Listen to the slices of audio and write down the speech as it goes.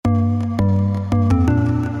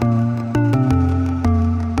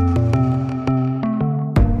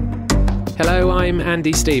I'm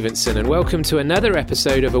Andy Stevenson, and welcome to another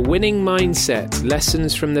episode of A Winning Mindset,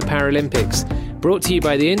 Lessons from the Paralympics, brought to you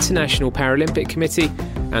by the International Paralympic Committee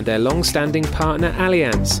and their long-standing partner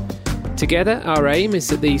Allianz. Together, our aim is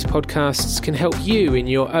that these podcasts can help you in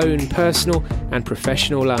your own personal and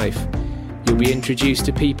professional life. You'll be introduced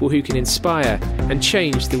to people who can inspire and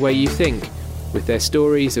change the way you think, with their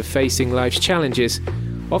stories of facing life's challenges,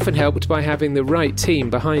 often helped by having the right team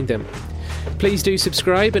behind them. Please do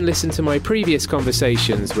subscribe and listen to my previous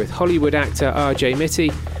conversations with Hollywood actor RJ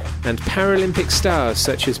Mitte and Paralympic stars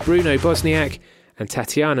such as Bruno Bosniak and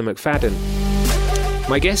Tatiana McFadden.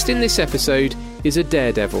 My guest in this episode is a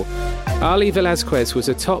daredevil. Arly Velasquez was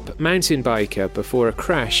a top mountain biker before a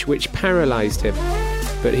crash which paralysed him.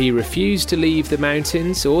 But he refused to leave the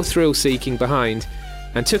mountains or thrill-seeking behind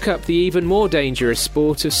and took up the even more dangerous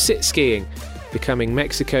sport of sit-skiing, becoming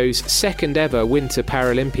Mexico's second ever Winter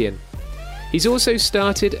Paralympian. He's also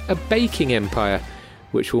started a baking empire,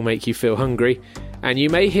 which will make you feel hungry, and you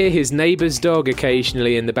may hear his neighbour's dog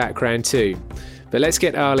occasionally in the background too. But let's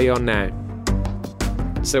get Arly on now.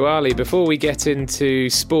 So Arly, before we get into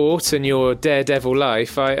sport and your daredevil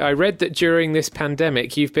life, I read that during this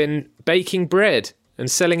pandemic you've been baking bread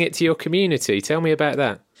and selling it to your community. Tell me about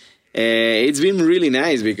that. It's been really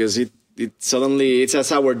nice because it's a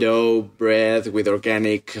sourdough bread with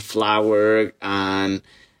organic flour and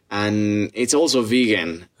it's also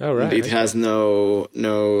vegan. Oh, right. It has no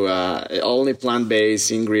only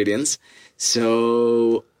plant-based ingredients.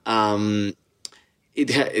 So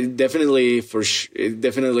it definitely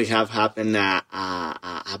have happened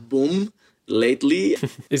a boom lately.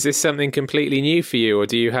 Is this something completely new for you, or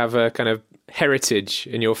do you have a kind of heritage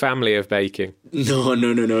in your family of baking? No.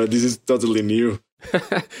 This is totally new.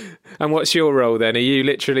 And what's your role then? Are you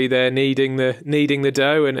literally there kneading the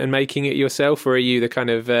dough and making it yourself, or are you the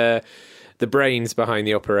kind of the brains behind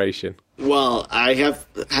the operation? Well, I have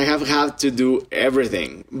had to do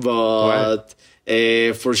everything, but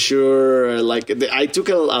for sure, I took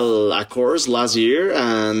a course last year,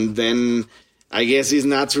 and then I guess it's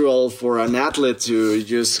natural for an athlete to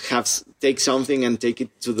just take something and take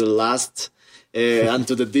it to the last and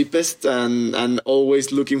to the deepest, and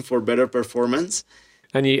always looking for better performance.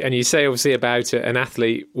 And you say obviously about an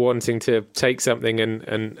athlete wanting to take something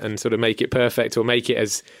and sort of make it perfect or make it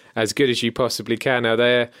as good as you possibly can. Are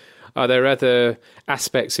there other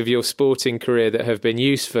aspects of your sporting career that have been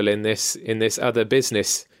useful in this other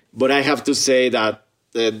business? But I have to say that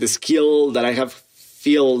the skill that I have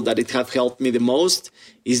feel that it have helped me the most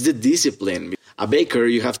is the discipline. A baker,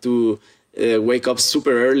 you have to wake up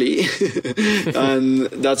super early, and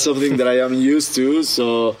that's something that I am used to.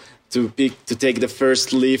 So to take the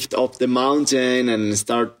first lift up the mountain and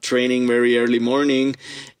start training very early morning,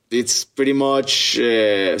 it's pretty much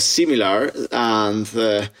similar. And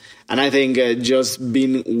I think just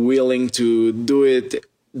being willing to do it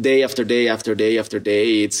day after day after day after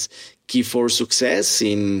day, it's key for success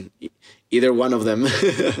in either one of them.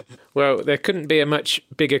 Well, there couldn't be a much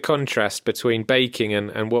bigger contrast between baking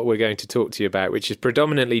and what we're going to talk to you about, which is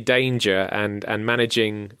predominantly danger and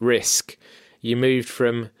managing risk. You moved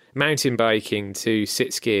from mountain biking to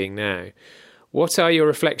sit skiing now. What are your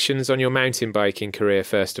reflections on your mountain biking career,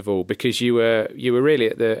 first of all? Because you were really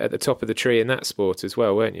at the top of the tree in that sport as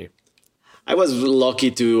well, weren't you? I was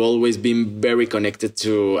lucky to always be very connected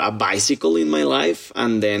to a bicycle in my life.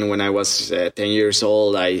 And then when I was 10 years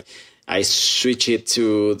old, I switched it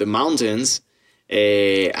to the mountains,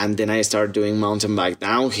 and then I started doing mountain bike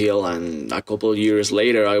downhill. And a couple of years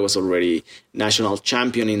later, I was already national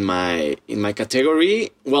champion in my category.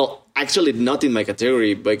 Well, actually not in my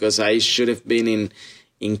category, because I should have been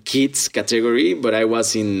in kids category, but I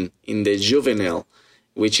was in the juvenile,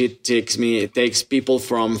 which it takes people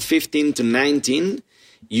from 15 to 19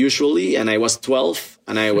 usually, and I was 12,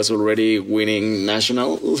 and I was already winning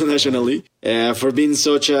nationally. For being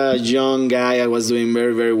such a young guy, I was doing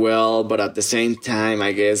very, very well, but at the same time,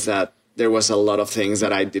 I guess that there was a lot of things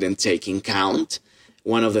that I didn't take in count.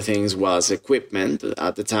 One of the things was equipment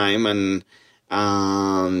at the time, and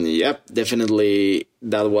definitely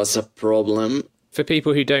that was a problem. For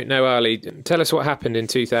people who don't know, Arly, tell us what happened in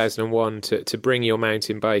 2001 to bring your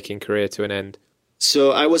mountain biking career to an end.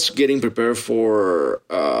 So I was getting prepared for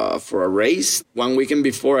a race. One weekend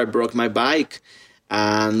before, I broke my bike,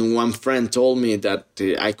 and one friend told me that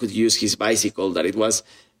I could use his bicycle, that it was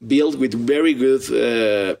built with very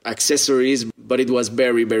good accessories, but it was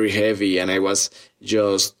very, very heavy, and I was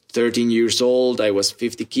just 13 years old. I was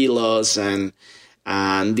 50 kilos, and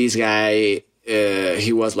this guy,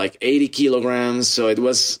 he was like 80 kilograms, so it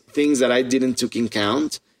was things that I didn't took in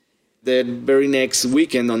count. The very next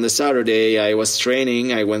weekend on the Saturday, I was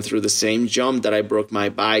training. I went through the same jump that I broke my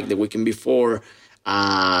bike the weekend before.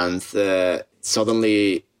 And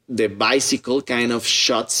suddenly the bicycle kind of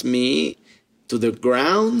shots me to the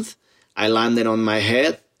ground. I landed on my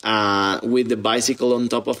head with the bicycle on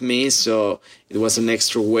top of me. So it was an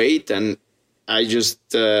extra weight. And I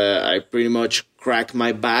pretty much cracked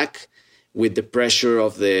my back with the pressure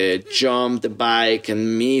of the jump, the bike,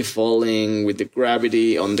 and me falling with the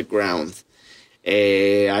gravity on the ground.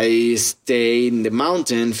 I stayed in the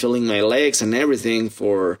mountain, feeling my legs and everything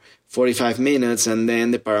for 45 minutes, and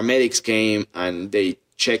then the paramedics came and they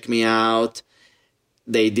checked me out.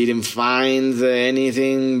 They didn't find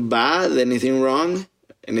anything bad, anything wrong,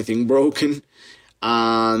 anything broken,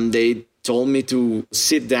 and they told me to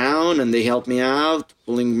sit down, and they helped me out,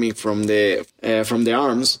 pulling me from the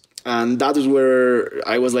arms. And that is where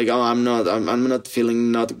I was like, oh, I'm not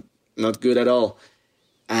feeling not good at all.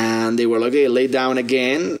 And they were like, okay, lay down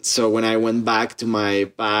again. So when I went back to my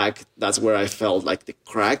back, that's where I felt like the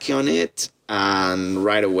crack on it. And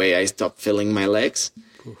right away, I stopped feeling my legs.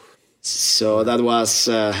 Oof. So that was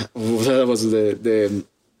the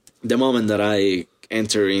moment that I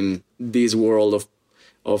enter in this world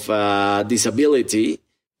of disability.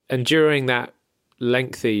 And during that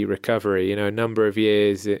lengthy recovery, a number of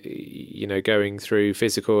years, going through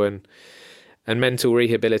physical and mental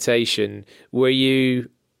rehabilitation, were you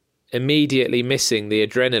immediately missing the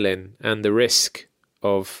adrenaline and the risk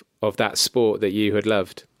of that sport that you had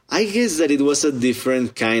loved? I guess that it was a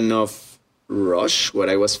different kind of rush, what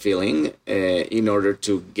I was feeling in order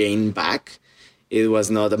to gain back. It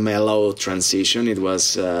was not a mellow transition. It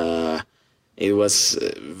was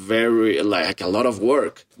very like a lot of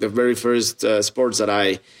work. The very first sports that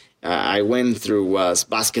I went through was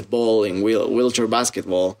basketball, in wheelchair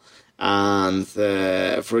basketball. And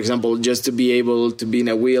for example, just to be able to be in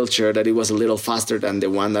a wheelchair, that it was a little faster than the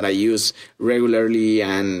one that I use regularly,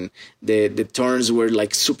 and the turns were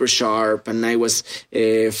like super sharp, and I was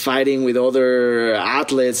fighting with other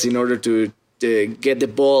athletes in order to get the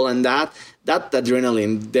ball, and that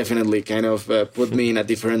adrenaline definitely kind of put me in a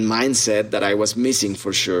different mindset that I was missing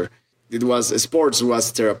for sure. Sports was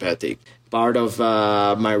therapeutic. Part of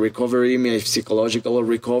my recovery, my psychological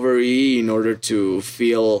recovery, in order to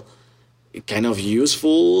feel kind of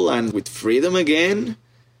useful and with freedom again.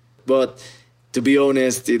 But to be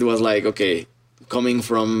honest, it was like, okay, coming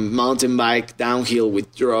from mountain bike downhill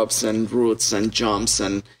with drops and roots and jumps,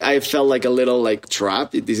 and I felt like a little like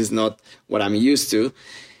trapped. This is not what I'm used to.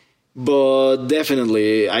 But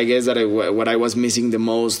definitely, I guess that what I was missing the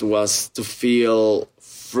most was to feel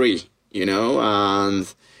free,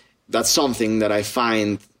 and that's something that I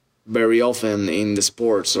find very often in the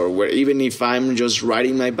sports, or where even if I'm just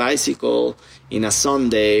riding my bicycle in a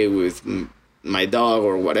Sunday with my dog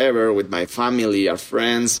or whatever, with my family or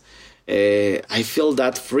friends, I feel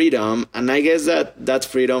that freedom. And I guess that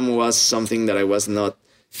freedom was something that I was not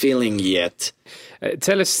feeling yet.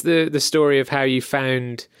 Tell us the story of how you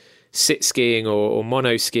found sit skiing or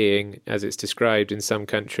mono skiing, as it's described in some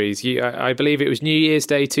countries. I believe it was New Year's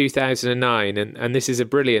Day 2009, and this is a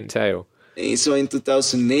brilliant tale. So in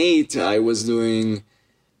 2008, I was doing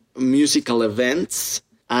musical events,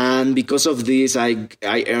 and because of this, I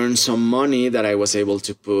earned some money that I was able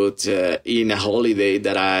to put in a holiday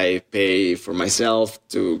that I pay for myself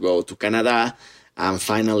to go to Canada, and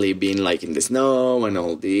finally being like in the snow and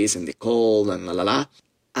all this and the cold and la la la.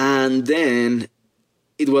 And then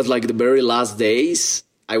it was like the very last days.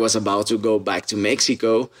 I was about to go back to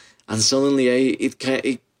Mexico, and suddenly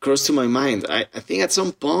it crossed to my mind. I think at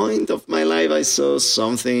some point of my life I saw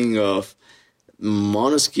something of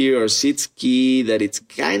monoski or sit ski that it's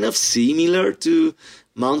kind of similar to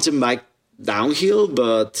mountain bike downhill,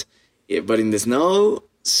 but in the snow.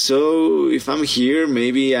 So if I'm here,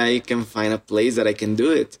 maybe I can find a place that I can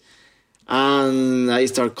do it. And I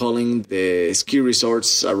start calling the ski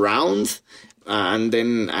resorts around. And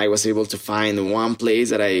then I was able to find one place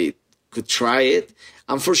that I could try it.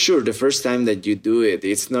 And for sure, the first time that you do it,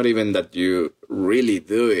 it's not even that you really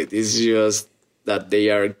do it. It's just that they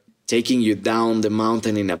are taking you down the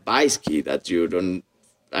mountain in a bike ski that you don't.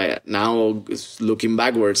 Now, looking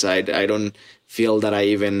backwards, I don't feel that I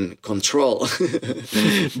even control.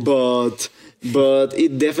 but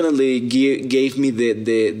it definitely gave me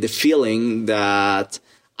the feeling that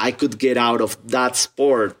I could get out of that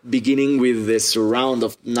sport, beginning with the surround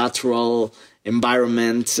of natural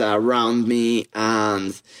environment around me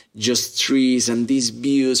and just trees and these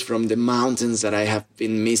views from the mountains that I have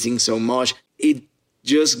been missing so much. It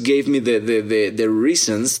just gave me the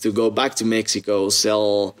reasons to go back to Mexico,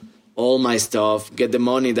 sell all my stuff, get the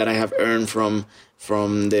money that I have earned from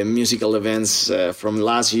the musical events from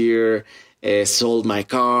last year, sold my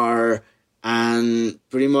car, and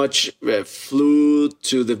pretty much flew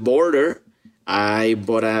to the border. I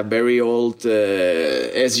bought a very old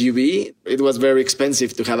SUV. It was very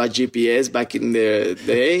expensive to have a GPS back in the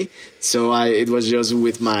day. So it was just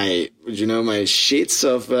with my sheets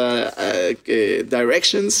of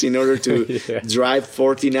directions in order to drive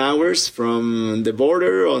 14 hours from the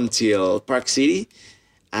border until Park City.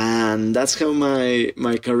 And that's how my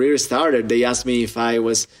career started. They asked me if I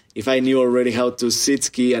knew already how to sit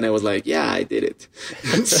ski, and I was like, yeah, I did it.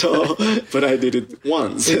 But I did it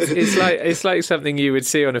once. It's like something you would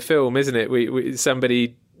see on a film, isn't it?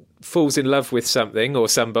 Somebody falls in love with something or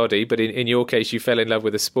somebody, but in your case, you fell in love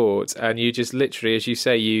with a sport, and you just literally, as you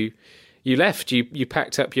say, you left, you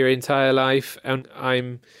packed up your entire life. And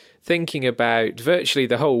I'm thinking about virtually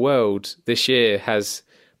the whole world this year has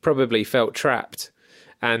probably felt trapped.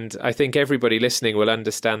 And I think everybody listening will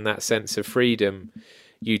understand that sense of freedom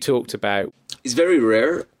you talked about. It's very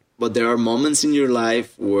rare, but there are moments in your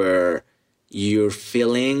life where your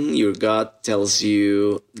gut tells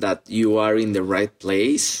you that you are in the right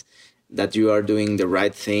place, that you are doing the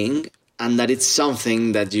right thing, and that it's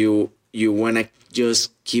something that you want to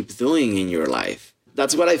just keep doing in your life.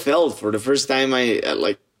 That's what I felt for the first time.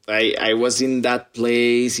 I was in that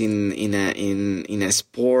place in a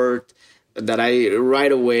sport that I right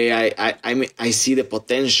away I see the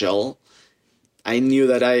potential. I knew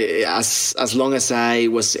that as long as I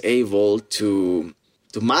was able to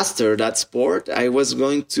master that sport, I was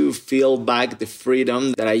going to feel back the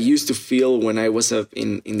freedom that I used to feel when I was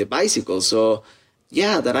in the bicycle. So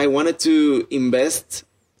yeah, that I wanted to invest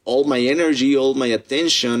all my energy, all my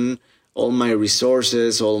attention, all my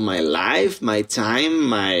resources, all my life, my time,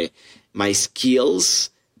 my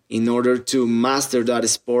skills, in order to master that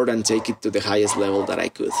sport and take it to the highest level that I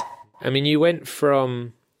could. I mean, you went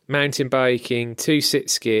from mountain biking to sit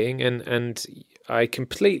skiing, and I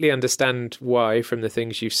completely understand why, from the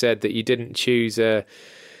things you've said, that you didn't choose an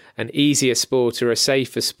easier sport or a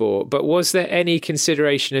safer sport. But was there any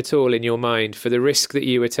consideration at all in your mind for the risk that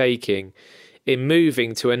you were taking in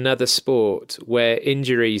moving to another sport where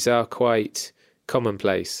injuries are quite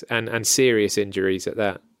commonplace and serious injuries at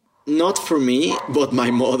that? Not for me, but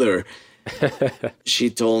my mother.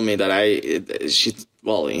 She told me that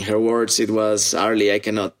in her words, it was, Arly, I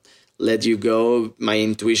cannot let you go. My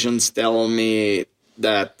intuitions tell me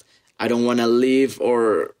that I don't want to live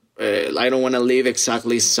I don't want to live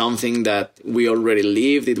exactly something that we already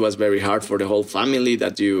lived. It was very hard for the whole family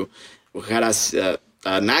that you had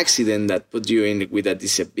an accident that put you in with a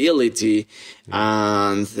disability.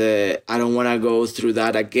 And I don't want to go through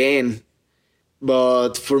that again.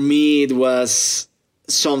 But for me, it was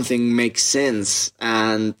something makes sense,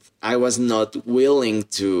 and I was not willing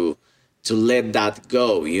to let that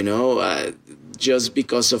go, just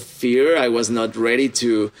because of fear. I was not ready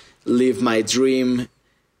to live my dream,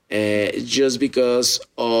 just because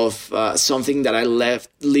of something that I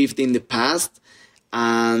lived in the past,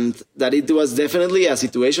 and that it was definitely a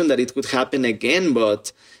situation that it could happen again.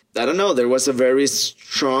 But I don't know, there was a very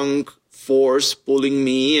strong force pulling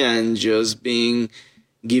me and just giving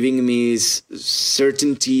me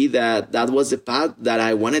certainty that was the path that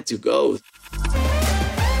I wanted to go.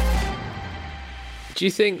 Do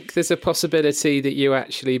you think there's a possibility that you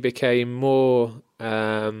actually became more,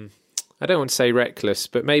 I don't want to say reckless,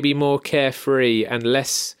 but maybe more carefree and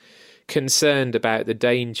less concerned about the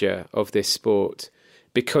danger of this sport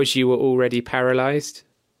because you were already paralyzed?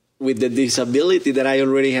 With the disability that I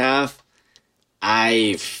already have,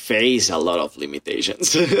 I face a lot of limitations.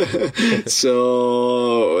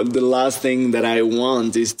 So the last thing that I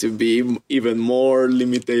want is to be even more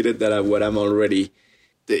limited than what I'm already.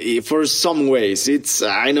 For some ways,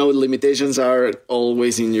 I know limitations are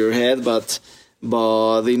always in your head, but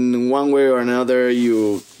in one way or another,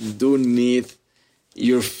 you do need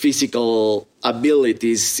your physical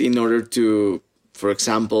abilities in order to, for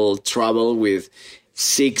example, travel with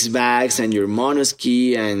 6 bags and your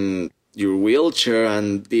monoski and your wheelchair,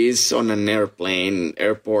 and this on an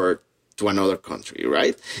airport to another country,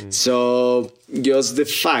 right? So just the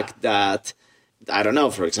fact that, I don't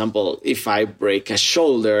know, for example, if I break a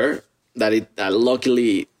shoulder, that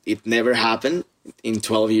luckily it never happened in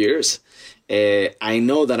 12 years, I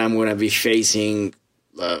know that I'm going to be facing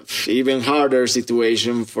even harder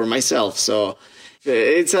situation for myself. So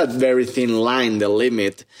it's a very thin line, the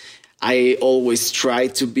limit. I always try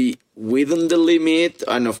to be within the limit,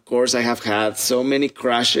 and of course I have had so many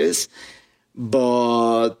crashes,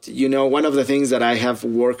 But, one of the things that I have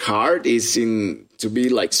worked hard is to be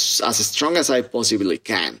like as strong as I possibly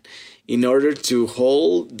can in order to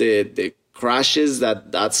hold the crashes.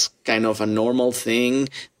 That's kind of a normal thing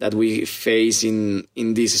that we face in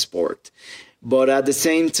this sport. But at the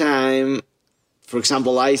same time, for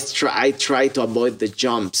example, I try to avoid the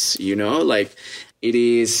jumps, like it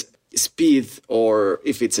is speed, or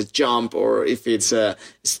if it's a jump, or if it's a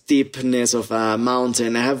steepness of a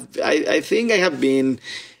mountain. I think I have been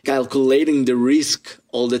calculating the risk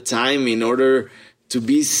all the time in order to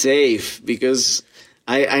be safe, because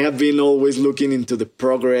I have been always looking into the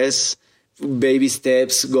progress, baby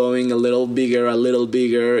steps, going a little bigger.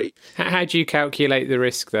 How do you calculate the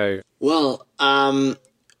risk, though? Well,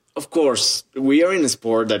 of course, we are in a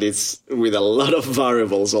sport that is with a lot of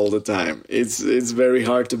variables all the time. It's very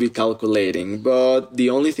hard to be calculating, but the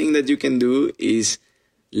only thing that you can do is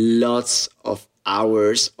lots of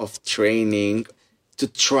hours of training to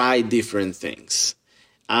try different things.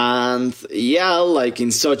 And yeah, like in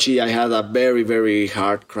Sochi, I had a very, very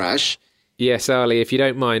hard crash. Yes, Arly, if you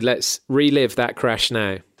don't mind, let's relive that crash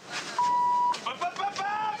now.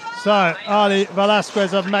 So, Arly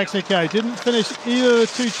Velasquez of Mexico didn't finish either of the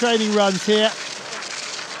two training runs here.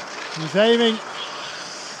 He's aiming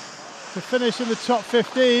to finish in the top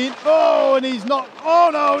 15. Oh, and he's not.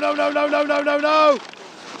 Oh, no.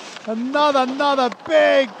 Another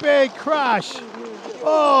big crash.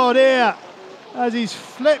 Oh, dear. As he's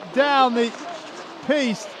flipped down the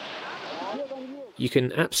piste. You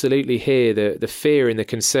can absolutely hear the fear and the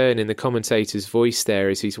concern in the commentator's voice there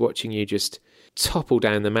as he's watching you just topple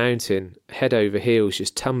down the mountain, head over heels,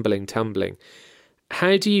 just tumbling.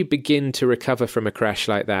 How do you begin to recover from a crash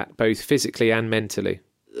like that, both physically and mentally?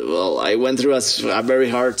 Well, I went through a very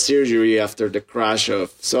hard surgery after the crash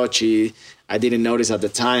of Sochi. I didn't notice at the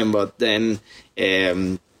time, but then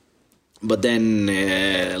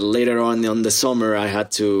later on the summer, I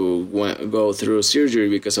had to go through surgery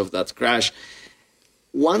because of that crash.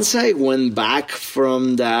 Once I went back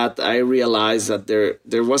from that, I realized that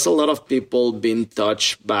there was a lot of people being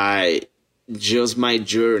touched by just my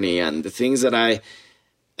journey and the things that I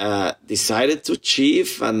decided to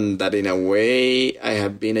achieve, and that in a way I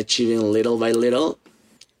have been achieving little by little.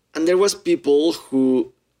 And there was people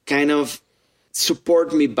who kind of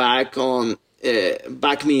support me back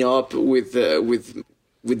me up with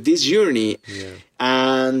this journey. Yeah.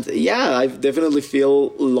 And yeah, I definitely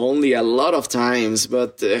feel lonely a lot of times,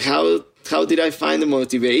 but how did I find the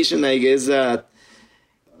motivation? I guess that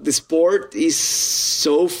the sport is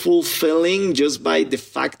so fulfilling just by the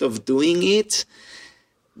fact of doing it,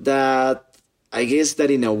 that I guess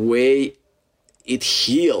that in a way it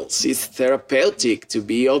heals. It's therapeutic to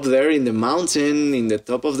be up there in the mountain, in the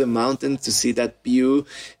top of the mountain, to see that view,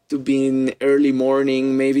 to be in early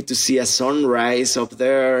morning, maybe to see a sunrise up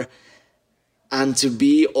there, and to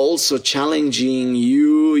be also challenging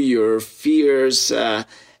your fears,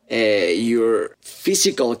 your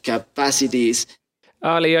physical capacities.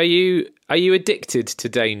 Arly, are you addicted to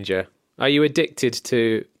danger? Are you addicted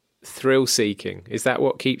to thrill seeking? Is that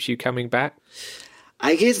what keeps you coming back?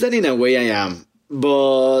 I guess that in a way I am,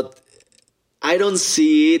 but I don't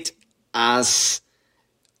see it as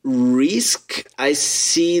risk. I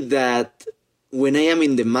see that when I am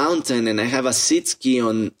in the mountain and I have a sit ski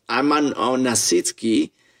on a sit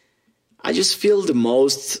ski, I just feel the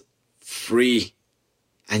most free.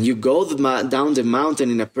 And you go down the mountain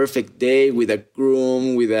in a perfect day with a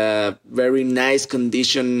groom, with a very nice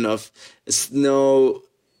condition of snow.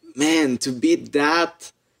 Man, to be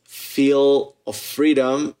that feel of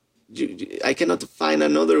freedom, I cannot find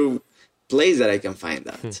another place that I can find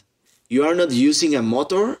that. You are not using a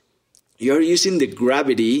motor, you are using the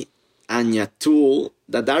gravity and a tool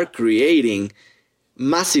that are creating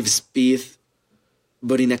massive speed,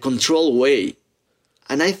 but in a controlled way.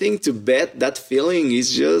 And I think to bet that feeling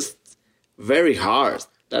is just very hard.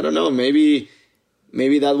 I don't know, maybe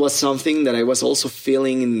that was something that I was also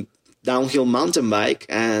feeling in downhill mountain bike.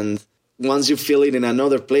 And once you feel it in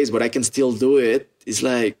another place, but I can still do it, it's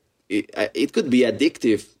like, it could be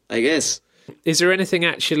addictive, I guess. Is there anything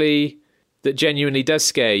actually that genuinely does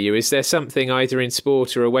scare you? Is there something either in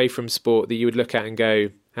sport or away from sport that you would look at and go,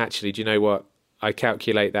 actually, do you know what? I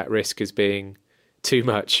calculate that risk as being too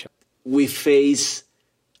much. We face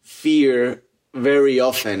fear very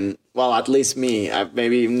often. Well, at least me.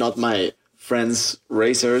 Maybe not my friends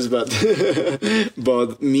racers, but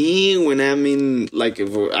but me, when I'm in, like,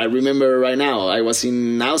 I remember right now, I was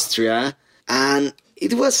in Austria, and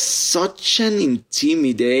it was such an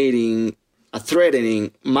intimidating, a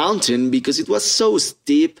threatening mountain because it was so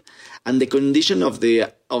steep, and the condition of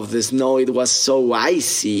the snow, it was so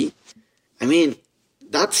icy. I mean,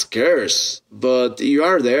 that scares, but you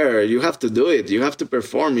are there. You have to do it. You have to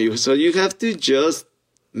perform. So you have to just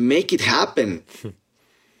make it happen.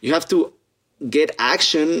 You have to get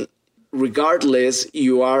action regardless.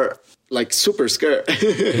 You are like super scared.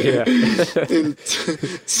 Yeah. And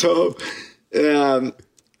so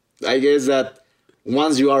I guess that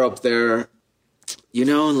once you are up there, you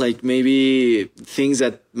know, like maybe things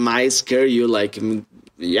that might scare you, like,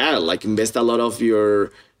 yeah, like invest a lot of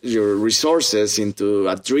your resources into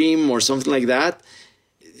a dream or something like that.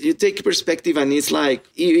 You take perspective and it's like,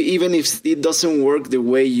 even if it doesn't work the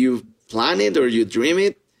way you plan it or you dream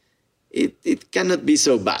it, it cannot be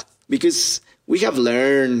so bad. Because we have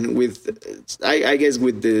learned with, I guess,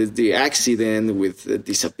 with the accident, with the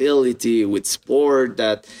disability, with sport,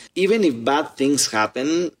 that even if bad things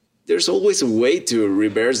happen, there's always a way to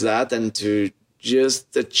reverse that and to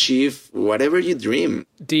just achieve whatever you dream.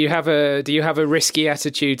 Do you have a risky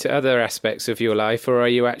attitude to other aspects of your life, or are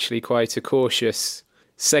you actually quite a cautious,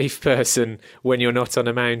 safe person when you're not on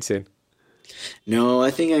a mountain? No,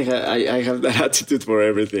 I think I have that attitude for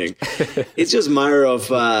everything. It's just a matter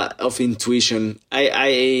of intuition.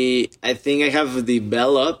 I think I have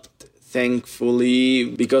developed, thankfully,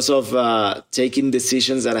 because of taking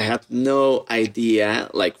decisions that I had no idea.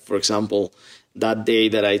 Like, for example, that day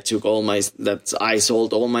that I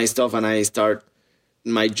sold all my stuff and I start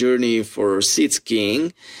my journey for seat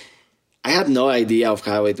skiing, I had no idea of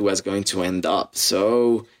how it was going to end up.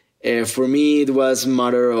 So for me, it was a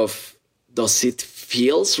matter of, does it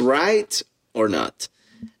feels right or not?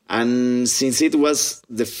 And since it was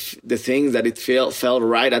the thing that it felt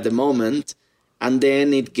right at the moment, and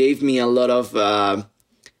then it gave me a lot of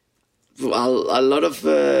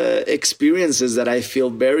experiences that I feel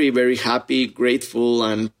very, very happy, grateful,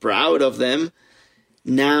 and proud of them.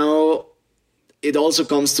 Now, it also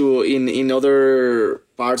comes to in other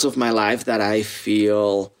parts of my life that I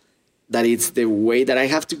feel that it's the way that I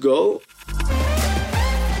have to go.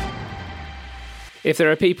 If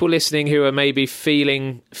there are people listening who are maybe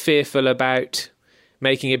feeling fearful about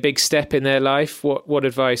making a big step in their life, what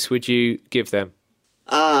advice would you give them?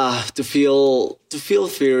 To feel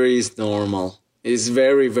fear is normal. It's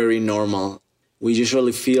very, very normal. We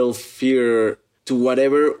usually feel fear to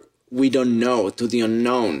whatever we don't know, to the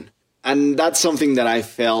unknown. And that's something that I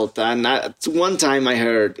felt. And one time I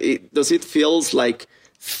heard, does it feel like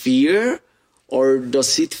fear or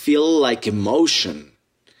does it feel like emotion?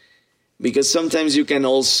 Because sometimes you can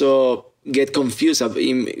also get confused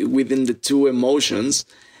within the two emotions.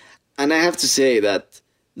 And I have to say that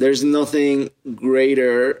there's nothing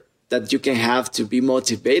greater that you can have to be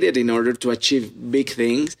motivated in order to achieve big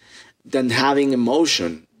things than having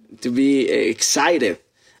emotion, to be excited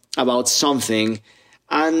about something.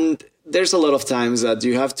 And there's a lot of times that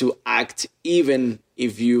you have to act even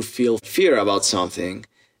if you feel fear about something,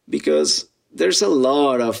 because there's a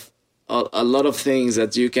lot of things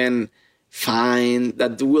that you can find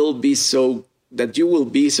that you will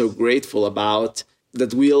be so grateful about,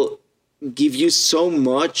 that will give you so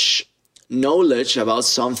much knowledge about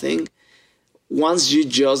something once you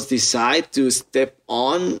just decide to step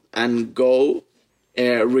on and go,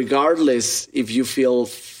 regardless if you feel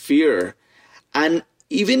fear. And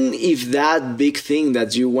even if that big thing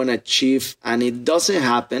that you want to achieve and it doesn't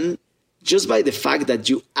happen, just by the fact that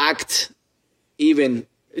you act, even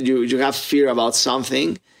you have fear about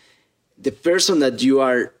something, the person that you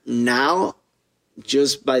are now,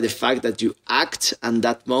 just by the fact that you act and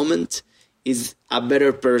that moment, is a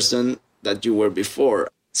better person that you were before.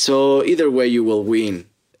 So either way, you will win.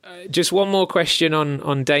 Just one more question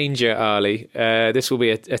on danger, Arly. This will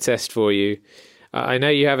be a test for you. I know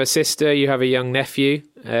you have a sister, you have a young nephew,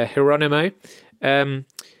 Geronimo.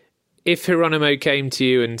 If Geronimo came to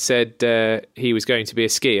you and said he was going to be a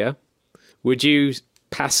skier, would you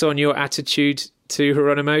pass on your attitude to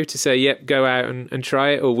Geronimo to say, yep, go out and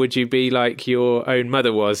try it? Or would you be like your own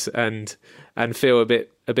mother was and feel a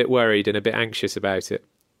bit worried and a bit anxious about it?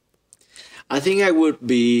 I think I would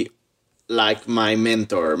be like my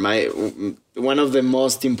mentor. One of the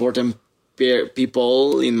most important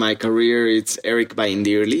people in my career, it's Eric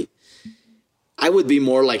Baindirli. I would be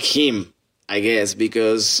more like him, I guess,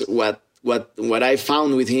 because what I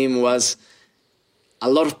found with him was a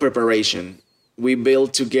lot of preparation. We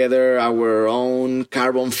built together our own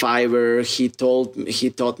carbon fiber. He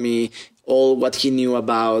taught me all what he knew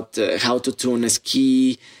about how to tune a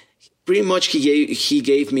ski. Pretty much he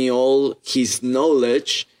gave me all his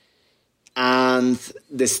knowledge and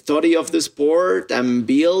the study of the sport and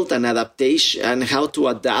build and adaptation and how to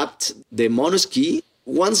adapt the monoski.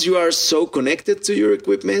 Once you are so connected to your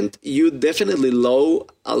equipment, you definitely low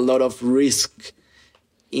a lot of risk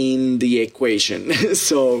in the equation.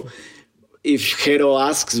 So if Hero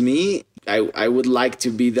asks me, I would like to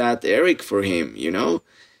be that Eric for him, you know?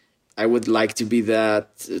 I would like to be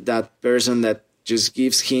that person that just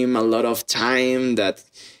gives him a lot of time, that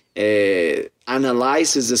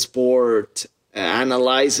analyzes the sport,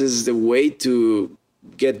 analyzes the way to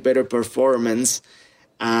get better performance,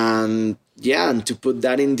 and to put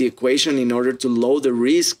that in the equation in order to lower the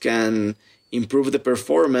risk and improve the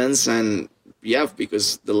performance. And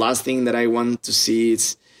because the last thing that I want to see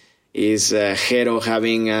is Hero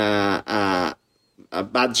having a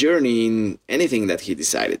bad journey in anything that he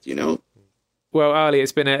decided, you know. Well, Arly,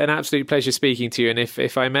 it's been an absolute pleasure speaking to you. And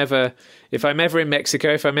if I'm ever in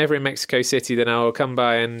Mexico, if I'm ever in Mexico City, then I'll come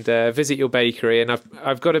by and visit your bakery. And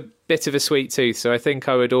I've got a bit of a sweet tooth, so I think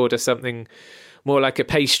I would order something more like a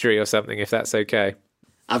pastry or something, if that's okay.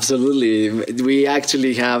 Absolutely. We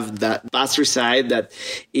actually have that pastry side that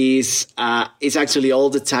is it's actually all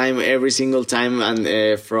the time, every single time,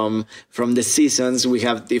 and from the seasons we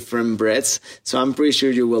have different breads. So I'm pretty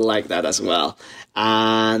sure you will like that as well.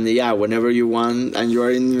 And whenever you want and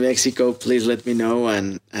you're in Mexico, please let me know,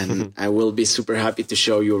 and I will be super happy to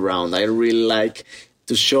show you around. I really like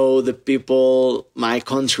to show the people my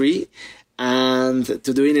country, and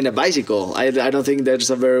to do it in a bicycle. I don't think there's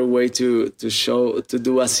a better way to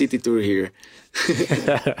do a city tour here.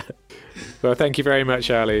 Well, thank you very much,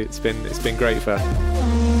 Arly. It's been great fun.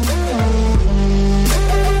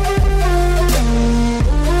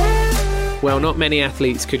 Well, not many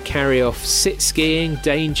athletes could carry off sit skiing,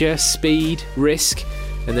 danger, speed, risk,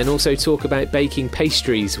 and then also talk about baking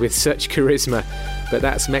pastries with such charisma. But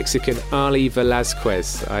that's Mexican Arly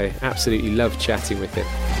Velasquez. I absolutely love chatting with him.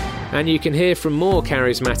 And you can hear from more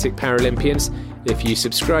charismatic Paralympians if you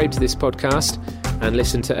subscribe to this podcast and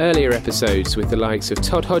listen to earlier episodes with the likes of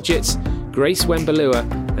Todd Hodgetts, Grace Wembalua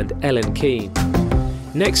and Ellen Keane.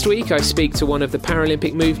 Next week I speak to one of the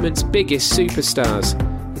Paralympic movement's biggest superstars,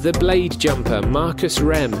 the blade jumper Marcus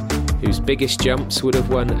Rem, whose biggest jumps would have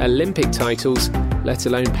won Olympic titles, let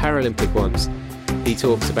alone Paralympic ones. He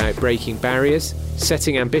talks about breaking barriers,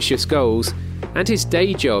 setting ambitious goals, and his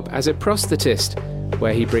day job as a prosthetist,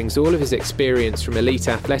 where he brings all of his experience from elite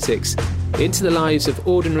athletics into the lives of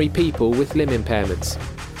ordinary people with limb impairments.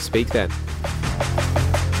 Speak then.